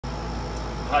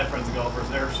Hi friends and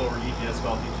golfers, Erik Schjolberg, EJS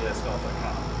Golf, EJSGolf.com.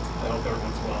 I hope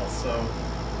everyone's well. So,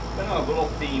 been on a little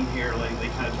theme here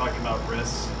lately, kind of talking about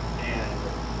risks, and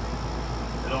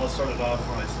it all started off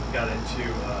when I got into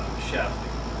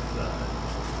shafting,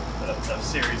 the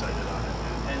series I did on it.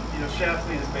 And you know,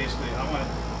 shafting is basically, when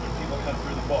people come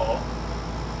through the ball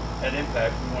at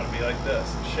impact, we want to be like this,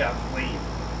 shaft lean.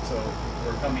 So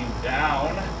we're coming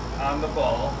down on the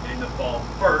ball, getting the ball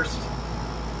first,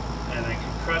 and then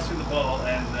compressing the ball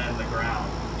and then the ground,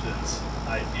 which is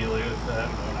ideally with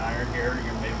an iron here,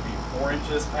 you're maybe 4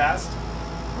 inches past,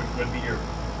 which would be your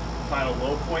final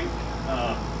low point.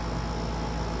 I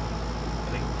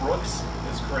think Brooks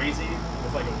is crazy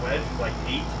with like a wedge, like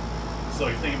 8.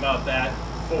 So you think about that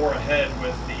 4 ahead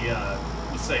with the,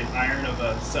 let's say, an iron of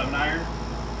a 7 iron.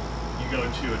 You go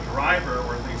to a driver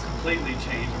where things completely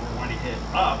change and we're wanting to hit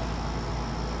up.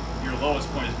 Your lowest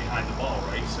point is behind the ball,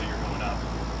 right? So you're going up.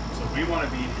 So we want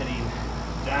to be hitting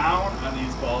down on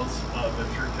these balls of a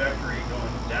trajectory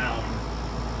going down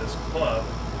this club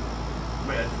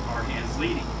with our hands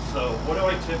leading. So what do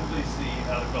I typically see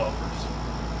out of golfers?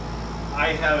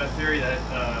 I have a theory that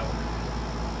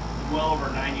well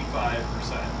over 95%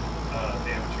 of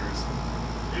amateurs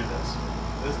do this.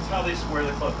 This is how they square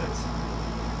the club face.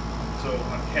 So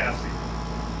I'm casting,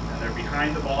 and they're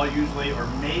behind the ball usually, or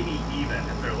maybe even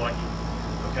if they're lucky.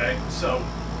 Okay, so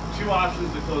 2 options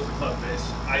to close the club face,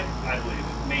 I believe,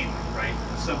 mainly, right?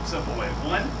 A simple way.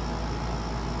 One,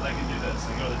 I can do this.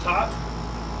 I go to the top,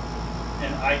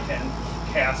 and I can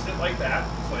cast it like that,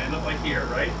 so I end up like here,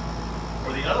 right?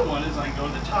 Or the other one is I can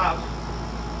go to the top,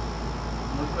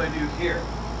 and look what I do here.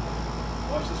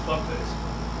 Watch this club face.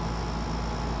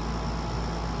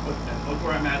 Look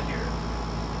where I'm at here.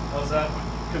 How's that one?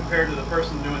 Compared to the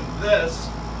person doing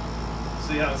this,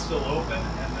 see how it's still open,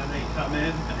 and then they come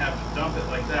in and have to dump it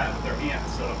like that with their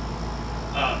hands. So,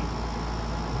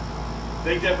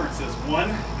 big difference is,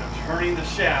 one, I'm turning the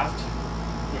shaft,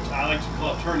 which I like to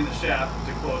call turning the shaft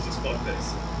to close this club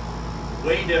face.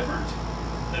 Way different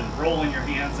than rolling your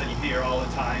hands that you hear all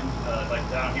the time, like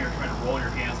down here trying to roll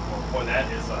your hands more. Boy,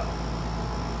 that is a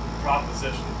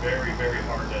proposition very, very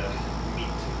hard to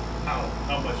meet.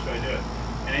 How much do I do it?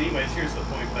 And anyways, here's the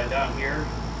point. By down here,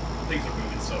 things are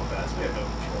moving so fast. We have no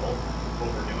control of what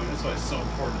we're doing. That's why it's so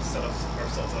important to set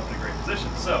ourselves up in a great position.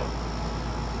 So,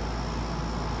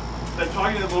 been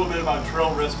talking a little bit about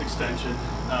trail wrist extension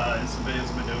in some videos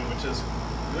I've been doing, which is,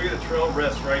 look at the trail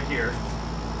wrist right here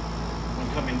when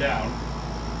coming down.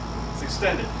 It's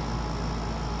extended.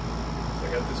 So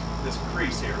I got this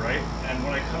crease here, right? And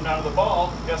when I come down to the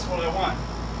ball, guess what I want?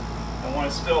 I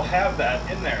want to still have that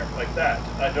in there, like that.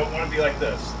 I don't want to be like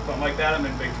this. If I'm like that, I'm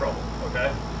in big trouble,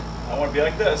 okay? I want to be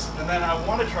like this, and then I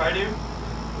want to try to,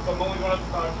 if I'm only going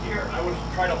about here, I would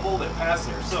try to hold it past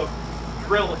there. So,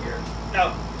 drill here.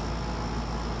 Now,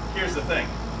 here's the thing.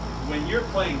 When you're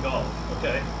playing golf,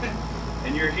 okay,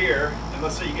 and you're here, and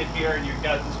let's say you get here and you've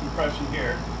got this compression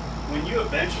here, when you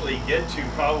eventually get to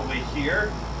probably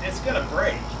here, it's going to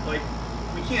break. Like,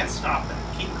 we can't stop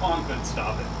that. King Kong couldn't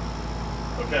stop it.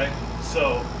 Okay,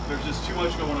 so there's just too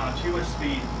much going on, too much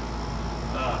speed.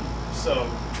 So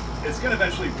it's going to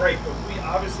eventually break, but we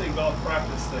obviously in golf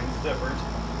practice things different.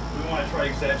 We want to try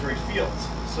to exaggerate fields.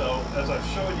 So as I've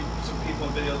showed you some people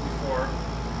in videos before,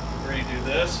 we're going to do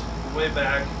this, way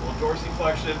back, a little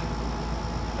dorsiflexion,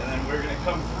 and then we're going to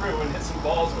come through and hit some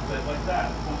balls with it like that,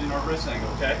 holding our wrist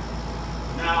angle, okay?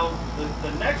 Now,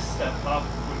 the next step up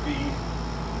would be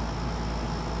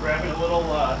grabbing a little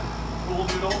pool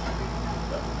noodle.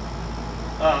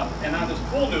 And on this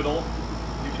pool noodle,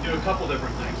 you can do a couple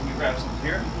different things. Let me grab some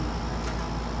here.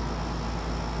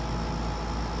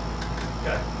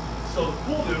 Okay, so the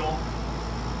pool noodle,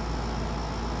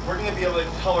 we're going to be able to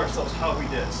tell ourselves how we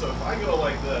did. So if I go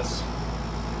like this,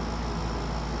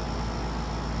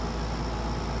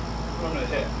 what I'm going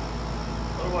to hit.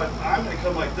 Otherwise, I'm going to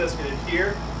come like this, get it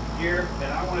here, here,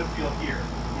 and I want to feel here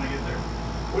when I get there.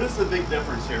 What is the big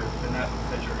difference here in that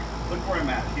picture? Look where I'm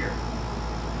at here.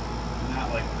 Not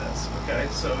like this, okay?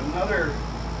 So another,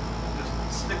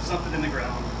 just stick something in the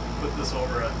ground, put this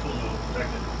over a pool noodle,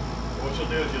 protect it. But what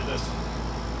you'll do is you'll just,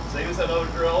 same as that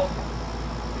other drill,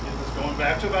 get this going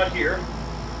back to about here,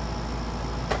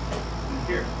 and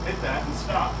here, hit that and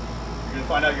stop. You're gonna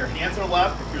find out your hands are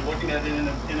left. If you're looking at it in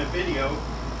a video,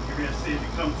 you're gonna see as you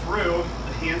come through,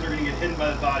 the hands are gonna get hidden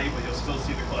by the body, but you'll still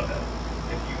see the club head.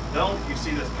 If you don't, you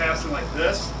see this passing like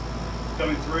this,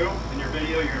 coming through in your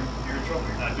video, you're in trouble.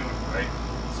 You're not doing it right.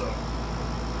 So,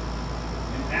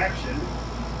 in action,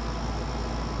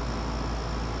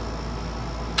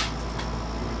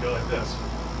 you would go like this.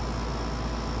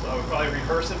 So I would probably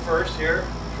rehearse it first here,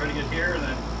 try to get here, and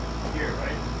then here,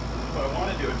 right?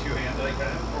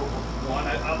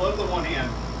 I'm left with one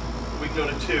hand. We can go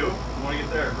to 2. I want to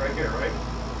get there, right here, right?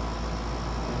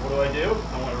 And what do?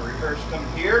 I want to rehearse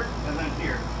coming here and then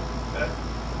here. Okay?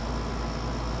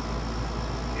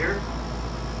 Here.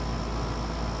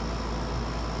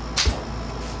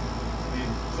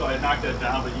 So I knocked that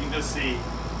down, but you can just see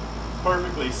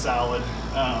perfectly solid.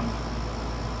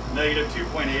 Negative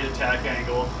 2.8 attack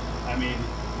angle. I mean,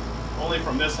 only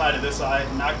from this side to this side,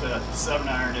 knocked a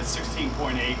 7-iron at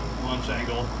 16.8 launch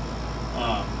angle.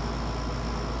 I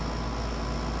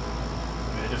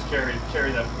just carried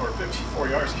that, or 54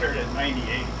 yards, carried at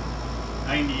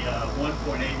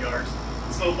 91.8 yards.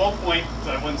 So low point,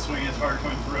 so I wasn't swinging as hard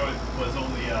coming through it, was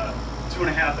only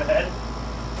 2.5 ahead.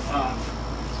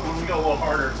 So when we go a little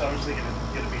harder, it's obviously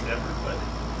going to be different. But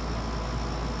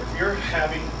if you're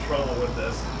having trouble with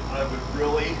this, I would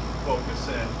really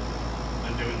focus in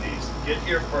on doing these. Get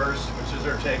here first, which is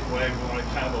our takeaway. We want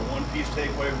kind of a one-piece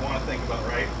takeaway we want to think about,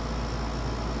 right?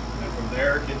 And from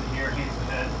there, get to here, hands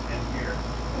ahead, and here.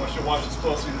 I want you to watch this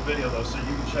closely in the video, though, so you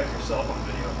can check yourself on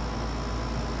video.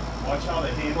 Watch how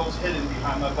the handle's hidden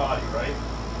behind my body, right?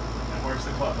 And where's the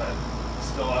club head?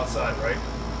 It's still outside, right?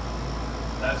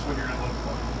 That's what you're going to look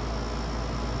for.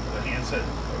 The hand's hidden,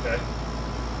 okay?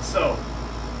 So,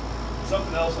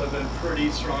 something else I've been pretty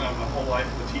strong on my whole life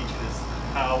with teaching is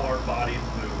how our bodies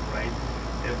move, right?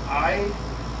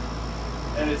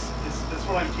 And it's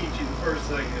what I'm teaching the first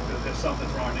thing if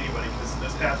something's wrong with anybody, because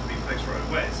this has to be fixed right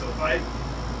away. So if I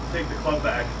take the club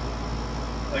back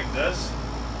like this,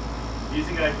 you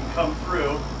think I can come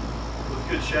through with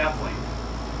good shaft lean,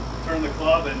 turn the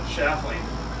club and shaft lean.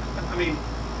 I mean,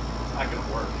 it's not going to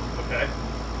work, okay?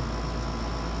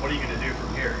 What are you going to do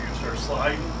from here? You're going to start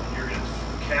sliding, and you're going to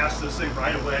cast this thing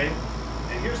right away.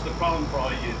 And here's the problem for all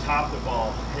of you: top the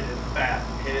ball, hit it fat,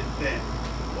 hit it thin.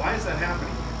 Why is that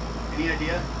happening? Any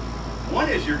idea? One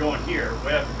is you're going here,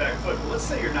 way off your back foot. But let's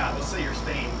say you're not. Let's say you're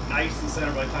staying nice and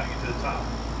center by the time you get to the top.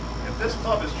 If this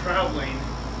club is traveling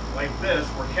like this,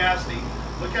 we're casting.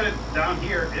 Look at it down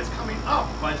here. It's coming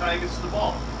up by the time it gets to the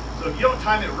ball. So if you don't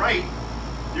time it right,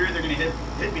 you're either going to hit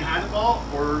behind the ball,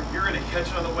 or you're going to catch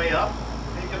it on the way up.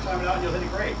 And you can time it out, and you'll hit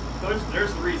it great. There's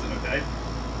the reason, okay?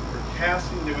 We're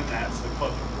casting, doing that, so the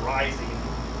club's rising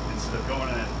instead of going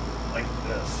in like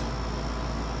this.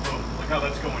 Boom. Look how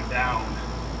that's going down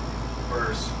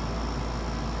first.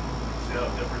 See how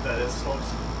different that is,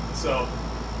 folks? So,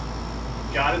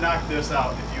 got to knock this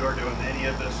out if you are doing any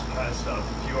of this kind of stuff.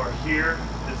 If you are here,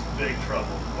 it's big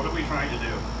trouble. What are we trying to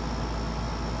do?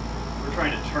 We're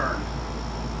trying to turn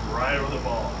right over the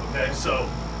ball, okay? So,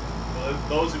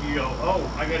 those of you go, oh,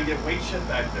 I got to get weight shift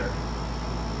back there.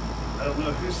 I don't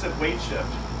know who said weight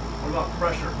shift. What about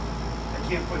pressure? I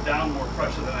can't put down more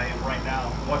pressure than I am right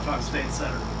now. Watch how I'm staying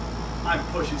centered. I'm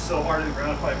pushing so hard in the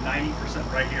ground, probably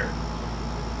 90% right here.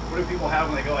 What do people have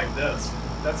when they go like this?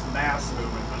 That's mass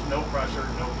movement. There's no pressure,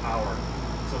 no power.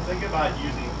 So think about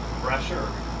using pressure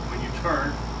when you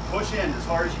turn. Push in as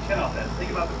hard as you can off that.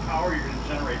 Think about the power you're going to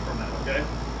generate from that, okay?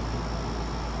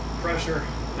 Pressure,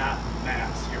 not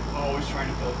mass. You're always trying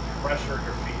to build pressure at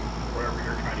your feet wherever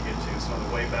you're trying to get to. So on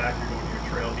the way back, you're going to your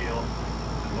trail heel,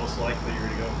 and most likely you're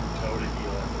going to go from toe to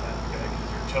heel after that, okay? Because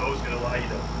your toe is going to allow you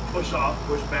to push off,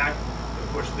 push back, and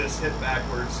push this hip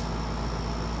backwards,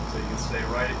 so you can stay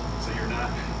right, so you're not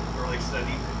really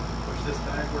extending. Push this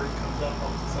backwards, comes up,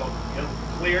 helps itself. Yep,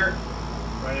 clear,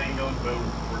 right angle, boom,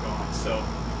 we're gone. So,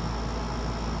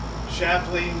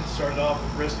 shaft lean started off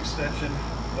with wrist extension,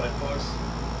 but folks,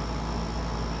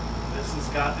 this is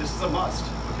a must,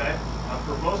 okay?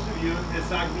 For most of you, it's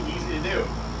not going to be easy to do.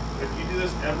 But if you do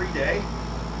this every day,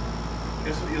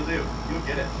 guess what you'll do? You'll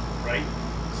get it, right?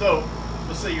 So,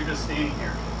 let's say you're just standing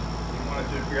here. You want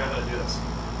to figure out how to do this.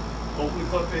 Open the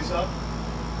club face up.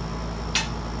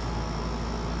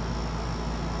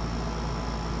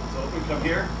 So open, come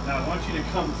here. Now I want you to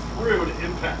come through to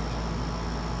impact.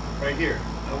 Right here.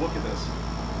 Now look at this.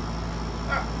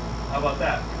 How about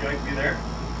that? Would you like to be there?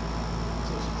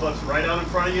 So this club's right out in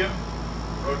front of you.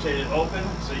 Rotate it open,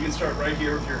 so you can start right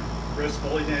here with your wrist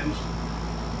fully hinged.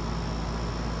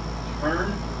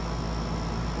 Turn.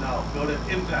 Now go to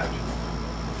impact.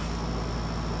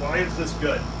 Why is this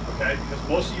good? Okay, because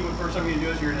most of you, the first time you're going to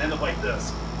do this, you're going to end up like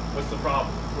this. What's the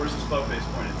problem? Where's this club face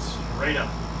pointed? Straight up.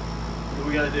 What do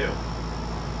we got to do?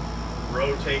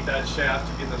 Rotate that shaft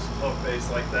to get this club face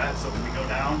like that. So when we go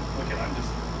down, look at, I'm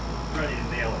just ready to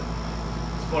nail it.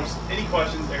 So folks, any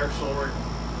questions? Erik Schjolberg. You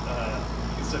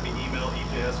can send me an email,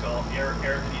 EJS Golf, Erik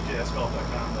at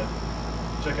EJSGolf.com. But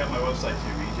check out my website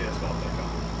too, EJSGolf.com.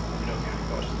 Let me know if you have any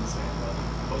questions and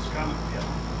post a comment. Yeah.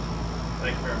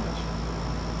 Thank you very much.